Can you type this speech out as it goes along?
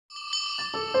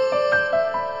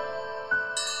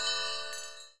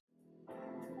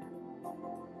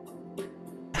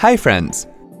Hi friends!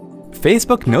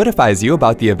 Facebook notifies you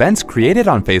about the events created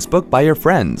on Facebook by your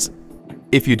friends.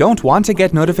 If you don't want to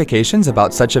get notifications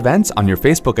about such events on your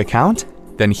Facebook account,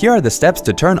 then here are the steps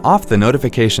to turn off the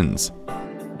notifications.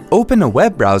 Open a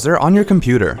web browser on your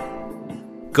computer.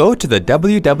 Go to the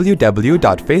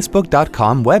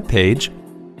www.facebook.com webpage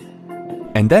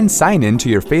and then sign in to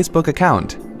your Facebook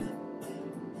account.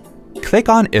 Click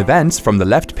on Events from the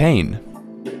left pane.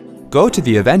 Go to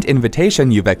the event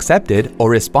invitation you've accepted or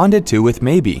responded to with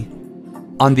Maybe.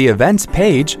 On the Events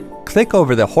page, click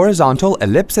over the horizontal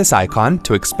ellipsis icon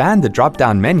to expand the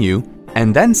drop-down menu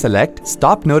and then select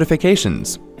Stop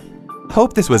Notifications.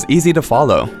 Hope this was easy to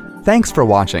follow. Thanks for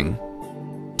watching.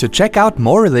 To check out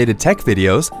more related tech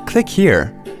videos, click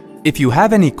here. If you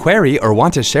have any query or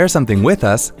want to share something with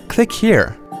us, click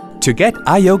here. To get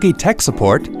iYogi tech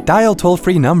support, dial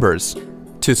toll-free numbers.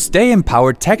 To stay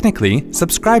empowered technically,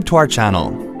 subscribe to our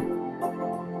channel.